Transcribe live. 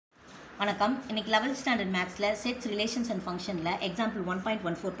வணக்கம். இன்னைக்கு 11th standard மேத்ஸில் sets relations and ஃபங்க்ஷனில் எக்ஸாம்பிள்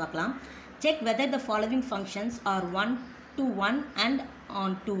 1.14 பார்க்கலாம். Check whether the following functions R 1 to 1 and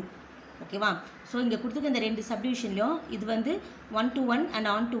on 2. ஓகேவா? ஸோ இங்கே கொடுத்துருக்க இந்த ரெண்டு சப்டிவிஷன்லையும் இது வந்து 1 to 1 அண்ட்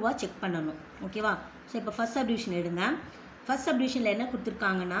ஆன் 2 செக் பண்ணணும். ஓகேவா? ஸோ இப்போ ஃபஸ்ட் சப்டிவிஷன் எடுங்க. ஃபஸ்ட் சப்டிவிஷனில் என்ன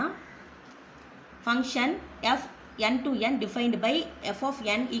கொடுத்துருக்காங்கன்னா function f n to n defined by f of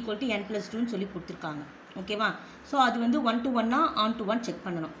n equal to n plus 2ன்னு சொல்லி கொடுத்துருக்காங்க. ஓகேவா? ஸோ அது வந்து 1 to 1 ஆன் to 1 செக்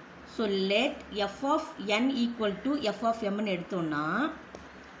பண்ணணும். So let f of n equal to f of mன்னு எடுத்தோன்னா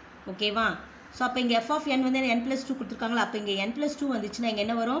ஓகேவா? ஸோ அப்போ இங்கே f of n வந்து n plus 2 கொடுத்துருக்காங்களா, அப்போ இங்கே n plus 2 வந்துச்சுன்னா இங்கே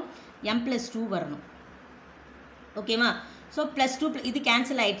என்ன வரும், m plus 2 வரணும். ஓகேவா? ஸோ ப்ளஸ் 2 இது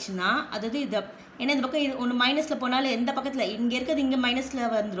கேன்சல் ஆகிடுச்சுன்னா அதாவது இது ஏன்னா இந்த பக்கம் இது ஒன்று மைனஸில் போனாலும் எந்த பக்கத்தில் இங்கே இருக்கிறது இங்கே மைனஸில்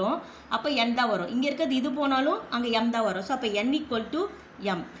வந்துடும், அப்போ n தான் வரும். இங்கே இருக்கிறது இது போனாலும் அங்கே m தான் வரும். ஸோ அப்போ n equal to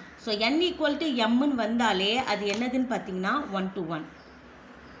m. So n equal to mன்னு வந்தாலே அது என்னதுன்னு பார்த்தீங்கன்னா 1 to 1.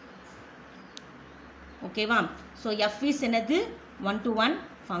 ஓகேவா? ஸோ f is என்னது 1 to 1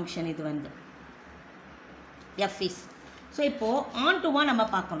 ஃபங்க்ஷன். இது வந்து f is. ஸோ இப்போது ஆன் டுவாக நம்ம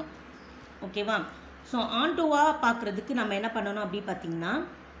பார்க்கணும். ஓகேவா? ஸோ ஆன் டுவாக பார்க்குறதுக்கு நம்ம என்ன பண்ணணும் அப்படி பார்த்தீங்கன்னா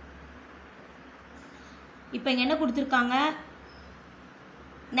இப்போ இங்கே என்ன கொடுத்துருக்காங்க,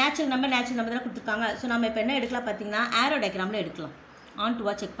 நேச்சுரல் நம்பர் தான் கொடுத்துருக்காங்க. ஸோ நம்ம இப்போ என்ன எடுக்கலாம் பார்த்தீங்கன்னா ஆரோ டயக்ராமில் எடுக்கலாம். ஆன்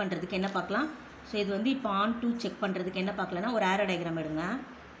டுவாக செக் பண்ணுறதுக்கு என்ன பார்க்கலாம். ஸோ இது வந்து இப்போ ஆன் டூ செக் பண்ணுறதுக்கு என்ன பார்க்கலன்னா ஒரு ஆரோ டயக்ராம் எடுங்க.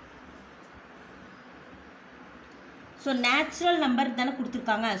 ஸோ நேச்சுரல் நம்பர் தானே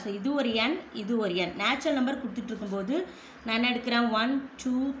கொடுத்துருக்காங்க. ஸோ இது ஒரு n, இது ஒரு n. நேச்சுரல் நம்பர் கொடுத்துட்ருக்கும்போது நான் என்ன எடுக்கிறேன், 1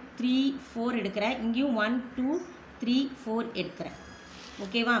 2 3 4 எடுக்கிறேன். இங்கேயும் 1 2 3 4 எடுக்கிறேன்.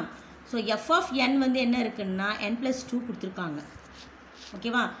 ஓகேவா? ஸோ f of n வந்து என்ன இருக்குன்னா n plus 2 கொடுத்துருக்காங்க.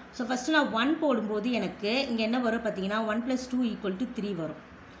 ஓகேவா? ஸோ ஃபஸ்ட்டு நான் 1 போடும்போது எனக்கு இங்கே என்ன வரும் பார்த்தீங்கன்னா 1 plus 2 equal to 3 வரும்.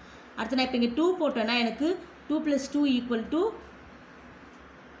 அடுத்து நான் இப்போ இங்கே 2 போட்டேன்னா எனக்கு 2 plus 2 equal to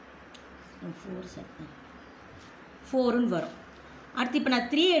 4ன்னு வரும். அடுத்து இப்போ நான்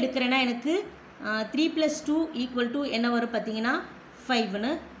 3 எடுக்கிறேன்னா எனக்கு 3 plus 2 equal to என்ன வரும் பார்த்தீங்கன்னா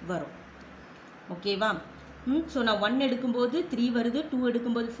 5ன்னு வரும். ஓகேவா? ஸோ நான் 1 எடுக்கும்போது 3 வருது, 2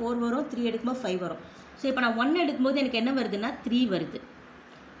 எடுக்கும்போது 4 வரும், 3 எடுக்கும்போது 5 வரும். ஸோ இப்போ நான் 1 எடுக்கும்போது எனக்கு என்ன வருதுன்னா 3 வருது,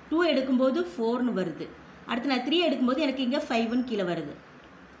 2 எடுக்கும்போது 4ன்னு வருது, அடுத்து நான் 3 எடுக்கும்போது எனக்கு இங்கே 5ன்னு கீழே வருது.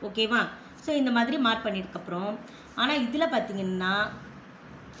 ஓகேவா? ஸோ இந்த மாதிரி மார்க் பண்ணியிருக்கப்புறம் ஆனால் இதில் பார்த்தீங்கன்னா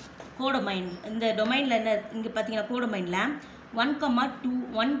கோடொமைன் இந்த டொமைனில் என்ன இங்கே பார்த்தீங்கன்னா கோடொமைனில் 1,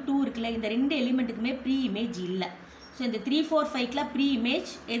 2 இருக்குல்ல, இந்த ரெண்டு எலிமெண்ட்டுக்குமே ப்ரீ இமேஜ் இல்லை. ஸோ இந்த 3 4 5க்குலாம் ப்ரீ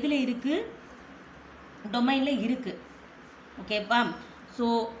இமேஜ் எதில் இருக்குது, டொமைனில் இருக்குது. ஓகேப்பா? ஸோ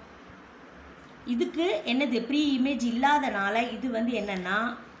இதுக்கு என்னது ப்ரீ இமேஜ் இல்லாதனால இது வந்து என்னென்னா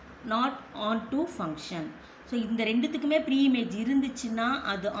not on to function. So இந்த ரெண்டுத்துக்குமே ப்ரீ இமேஜ் இருந்துச்சுன்னா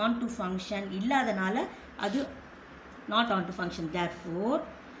அது ஆன் டு ஃபங்க்ஷன், இல்லாதனால அது not on to function. Therefore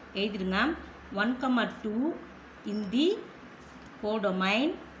எழுதிடுங்க 1, 2 in the codomain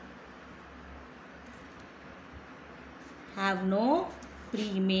have no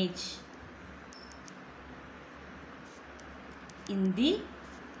pre-image in the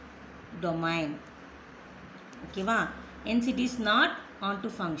domain. ஓகேவா? hence it is not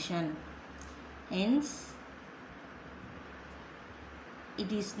onto function. hence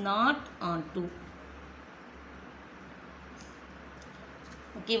it is not onto.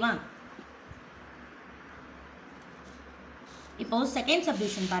 ஓகேவா? இப்போ second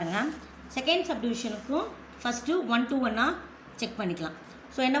subdivision பாருங்கள். Second சப்டிவிஷனுக்கும் first 1 to 1 check பண்ணிக்கலாம்.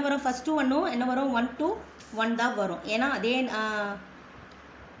 So என்ன வரும், first 1ம் என்ன வரும் 1 to 1 தான் வரும். ஏன்னா அதே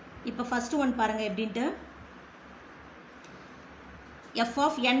இப்போ ஃபஸ்ட்டு 1 பாருங்கள் எப்படின்ட்டு f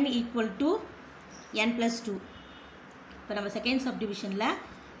of n equal to n plus 2. இப்போ நம்ம செகண்ட் சப்டிவிஷனில்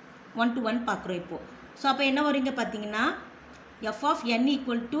 1 to 1 பார்க்குறோம் இப்போது. ஸோ அப்போ என்ன வருங்க பார்த்தீங்கன்னா f of n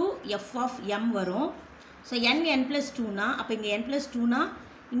equal to f of m வரும். ஸோ n plus 2னா அப்போ இங்கே n plus 2னா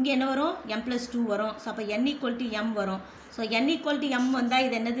இங்கே என்ன வரும், m plus 2 வரும். ஸோ அப்போ n equal to m வரும். So n equal to m வந்தால்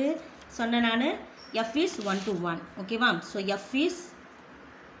இது என்னது சொன்னேன் நான், f is 1 to 1. ஓகேவா? So f is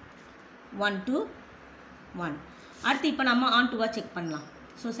 1 to 1. அடுத்து இப்போ நம்ம ஆன் டூவாக செக் பண்ணலாம்.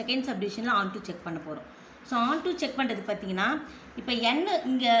 So second சப்டிவிஷனில் on two check பண்ண போகிறோம். ஸோ ஆன் டூ செக் பண்ணுறது பார்த்தீங்கன்னா இப்போ n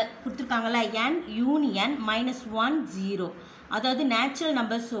இங்கே கொடுத்துருக்காங்களா, n யூனியன் -1 0, அதாவது நேச்சுரல்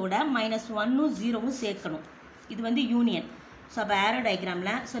நம்பர்ஸோட -1ம் 0வும் சேர்க்கணும். இது வந்து யூனியன். ஸோ அப்போ ஆரோ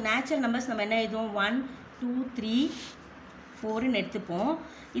டயக்ராமில் ஸோ நேச்சுரல் நம்பர்ஸ் நம்ம என்ன எழுதுவோம் 1 2 3 4ன்னு எடுத்துப்போம்.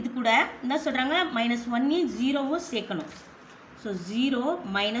 இது கூட என்ன சொல்கிறாங்க -1யும் 0வும் சேர்க்கணும். ஸோ 0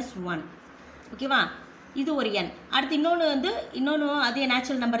 -1. ஓகேவா? இது ஒரு n. அடுத்து இன்னொன்று அதே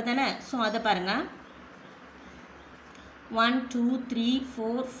நேச்சுரல் நம்பர் தானே. ஸோ அதை பாருங்கள் 1 2 3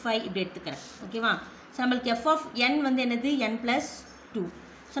 4 5 இப்படி எடுத்துக்கிறேன். ஓகேவா? ஸோ நம்மளுக்கு f of n வந்து என்னது n plus 2.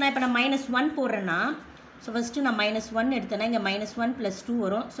 ஸோ நான் இப்போ நான் -1 போடுறேன்னா ஸோ ஃபஸ்ட்டு நான் -1 எடுத்தேன்னா இங்கே -1 + 2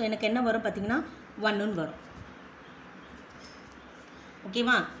 வரும். ஸோ எனக்கு என்ன வரும் பார்த்தீங்கன்னா 1ன்னு வரும்.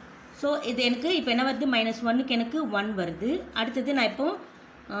 ஓகேவா? ஸோ இது எனக்கு இப்போ என்ன வருது -1க்கு எனக்கு 1 வருது. அடுத்தது நான் இப்போ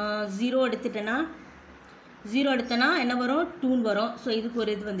 0 எடுத்துட்டேன்னா 0 எடுத்தேன்னா என்ன வரும் 2ன்னு வரும். ஸோ இதுக்கு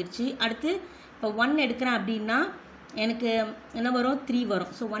ஒரு இது வந்துடுச்சு. அடுத்து இப்போ 1 எடுக்கிறேன் அப்படின்னா எனக்கு என்ன வரும் 3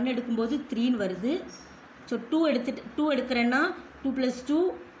 வரும். ஸோ 1 எடுக்கும்போது 3ன்னு வருது. ஸோ 2 எடுக்கிறேன்னா 2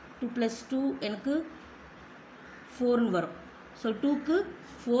 + 2 எனக்கு 4ன்னு வரும். ஸோ 2க்கு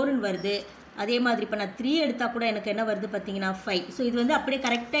 4ன்னு வருது. அதே மாதிரி இப்போ நான் 3 எடுத்தால் கூட எனக்கு என்ன வருது பார்த்தீங்கன்னா 5. ஸோ இது வந்து அப்படியே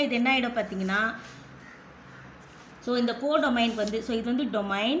கரெக்டாக இது என்ன ஆகிடும் பார்த்தீங்கன்னா ஸோ இந்த கோடொமைன் வந்து ஸோ இது வந்து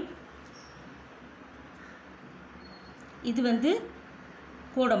டொமைன், இது வந்து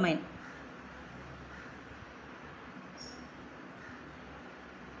கோடொமைன்.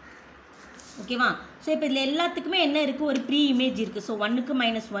 ஓகேவா? ஸோ இப்போ இதில் எல்லாத்துக்குமே என்ன இருக்குது ஒரு ப்ரீ இமேஜ் இருக்குது. ஸோ 1க்கு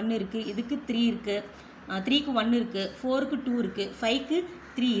 -1 இருக்குது, இதுக்கு 3 இருக்குது, 3க்கு 1 இருக்குது, 4க்கு 2 இருக்குது, 5க்கு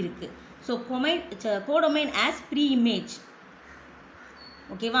 3 இருக்குது. So codomain as pre image.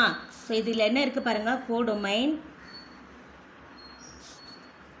 ஓகேவா? ஸோ இதில் என்ன இருக்குது பாருங்கள், கோடொமைன்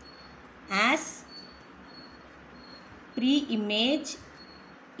ஆஸ் ப்ரீ இமேஜ்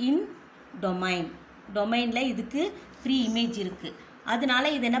இன் டொமைன். டொமைனில் இதுக்கு ப்ரீ இமேஜ் இருக்குது. அதனால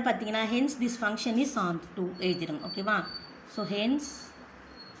இது என்ன பார்த்தீங்கன்னா hence this function is on to எழுதிடுங்க. ஓகேவா? So hence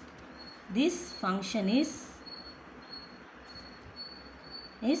this function is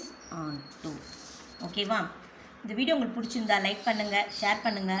on to. ஓகேவா? இந்த வீடியோ உங்களுக்கு பிடிச்சிருந்தா லைக் பண்ணுங்கள், ஷேர்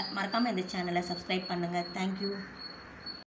பண்ணுங்கள், மறக்காமல் இந்த சேனலை சப்ஸ்கிரைப் பண்ணுங்கள். தேங்க்யூ.